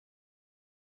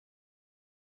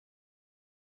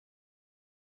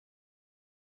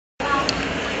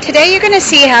Today you're going to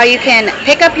see how you can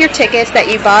pick up your tickets that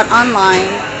you bought online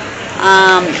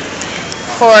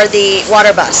for the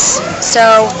Waterbus.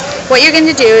 So what you're going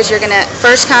to do is you're going to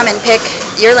first come and pick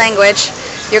your language.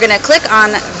 You're going to click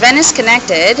on Venice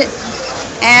Connected,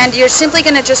 and you're simply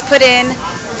going to just put in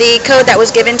the code that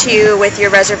was given to you with your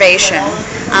reservation.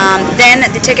 Then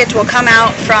the tickets will come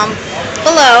out from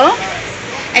below,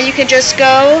 and you can just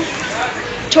go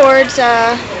towards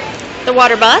the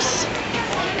Waterbus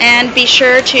and be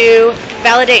sure to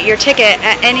validate your ticket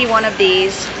at any one of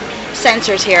these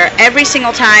sensors here every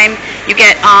single time you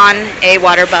get on a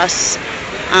Waterbus.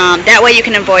 That way you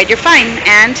can avoid your fine,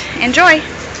 and enjoy!